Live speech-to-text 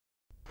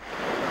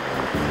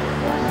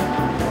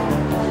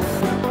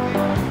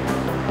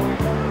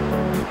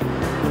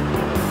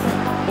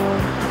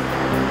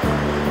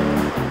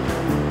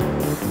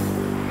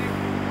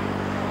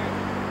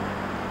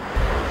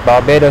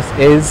Barbados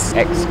is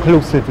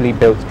exclusively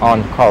built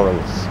on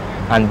corals,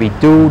 and we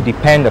do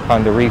depend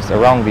upon the reefs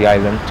around the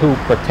island to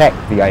protect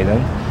the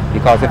island,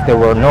 because if there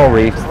were no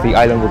reefs, the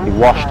island would be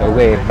washed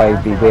away by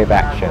the wave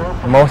action.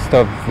 Most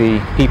of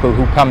the people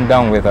who come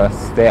down with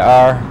us, they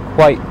are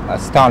quite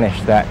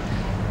astonished that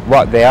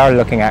what they are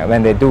looking at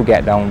when they do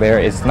get down there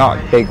is not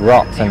big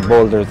rocks and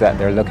boulders that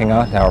they're looking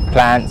at, or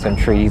plants and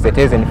trees. It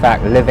is in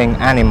fact living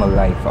animal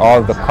life.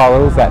 All the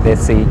corals that they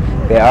see,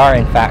 they are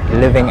in fact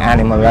living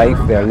animal life.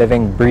 They're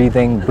living,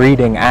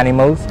 breathing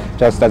animals,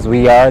 just as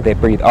we are. They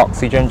breathe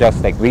oxygen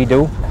just like we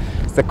do.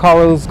 The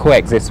corals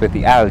coexist with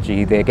the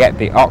algae. They get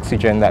the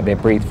oxygen that they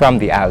breathe from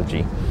the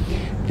algae.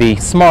 The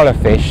smaller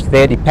fish,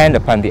 they depend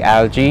upon the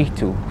algae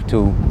to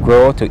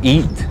grow, to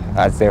eat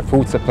as their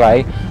food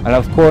supply. And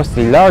of course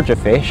the larger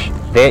fish,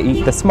 they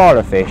eat the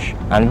smaller fish,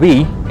 and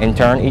we in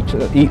turn eat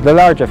the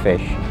larger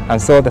fish.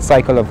 And so the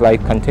cycle of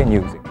life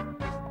continues.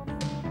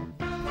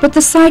 But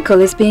the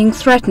cycle is being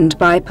threatened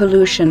by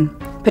pollution,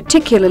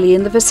 particularly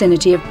in the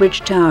vicinity of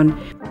Bridgetown.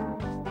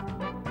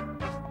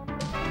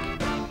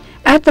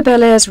 At the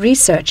Bellairs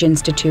Research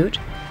Institute,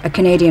 a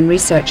Canadian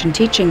research and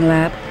teaching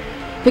lab,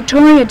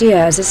 Victoria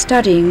Diaz is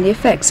studying the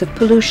effects of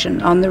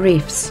pollution on the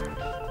reefs.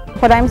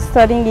 What I'm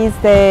studying is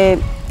the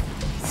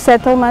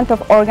settlement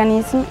of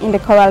organisms in the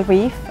coral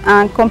reef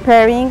and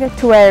comparing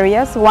two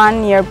areas,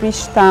 one near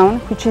Bridgetown,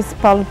 which is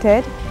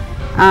polluted,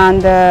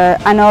 and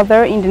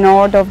another in the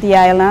north of the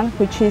island,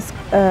 which is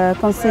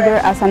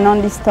considered as a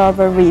non-disturbed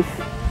reef.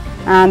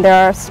 And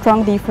there are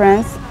strong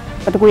differences,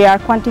 but we are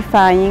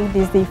quantifying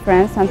this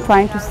difference and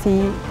trying to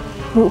see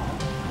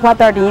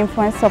what are the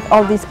influences of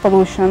all this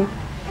pollution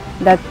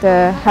that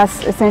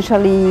has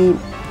essentially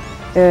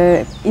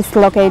is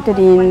located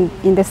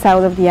in the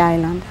south of the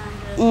island.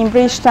 In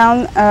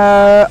Bridgetown,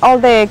 all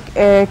the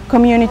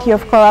community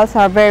of corals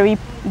are very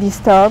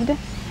disturbed,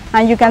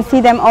 and you can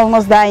see them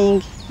almost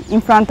dying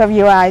in front of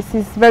your eyes.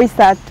 It's very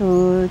sad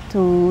to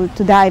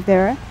dive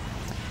there.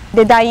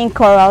 The dying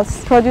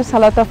corals produce a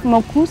lot of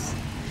mucus,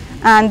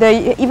 and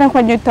even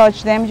when you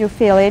touch them, you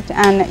feel it,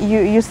 and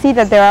you see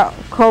that they are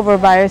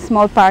covered by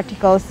small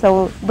particles,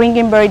 so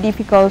bringing very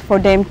difficult for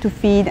them to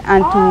feed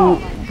and to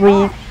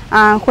breathe.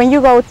 When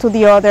you go to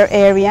the other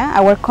area,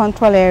 our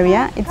control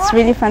area, it's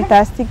really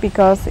fantastic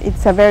because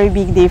it's a very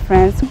big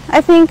difference. I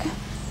think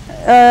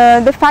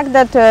the fact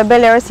that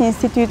Bellairs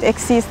Institute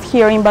exists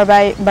here in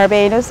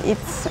Barbados,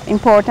 it's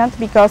important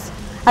because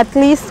at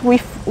least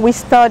we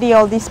study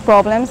all these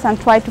problems and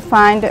try to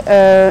find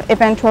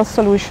eventual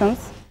solutions.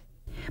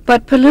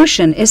 But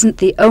pollution isn't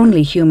the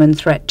only human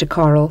threat to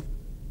coral.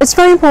 It's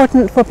very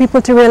important for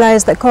people to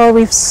realize that coral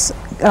reefs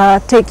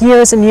take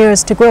years and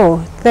years to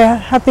grow. There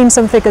have been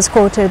some figures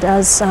quoted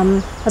as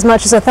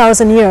much as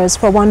 1,000 years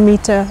for 1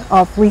 meter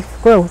of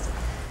reef growth.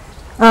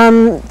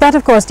 That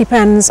of course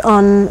depends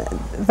on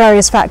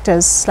various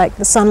factors like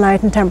the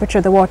sunlight and temperature,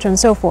 the water and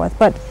so forth,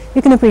 but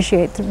you can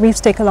appreciate that reefs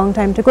take a long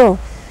time to grow.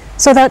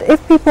 So that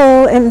if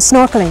people in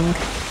snorkeling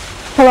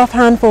pull off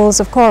handfuls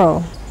of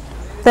coral,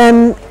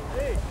 then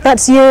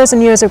that's years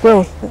and years of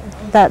growth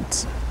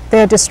that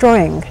they're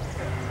destroying.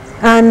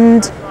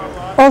 And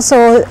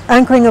also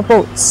anchoring of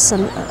boats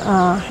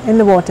in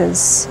the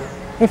waters.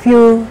 If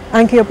you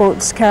anchor your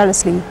boats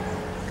carelessly,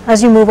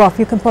 as you move off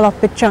you can pull off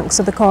big chunks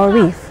of the coral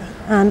reef,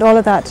 and all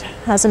of that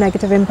has a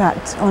negative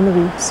impact on the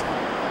reefs.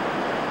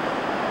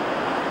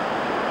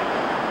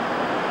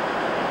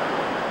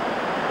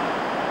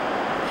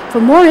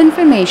 For more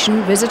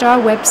information, visit our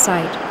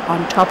website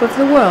on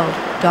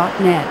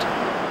topoftheworld.net.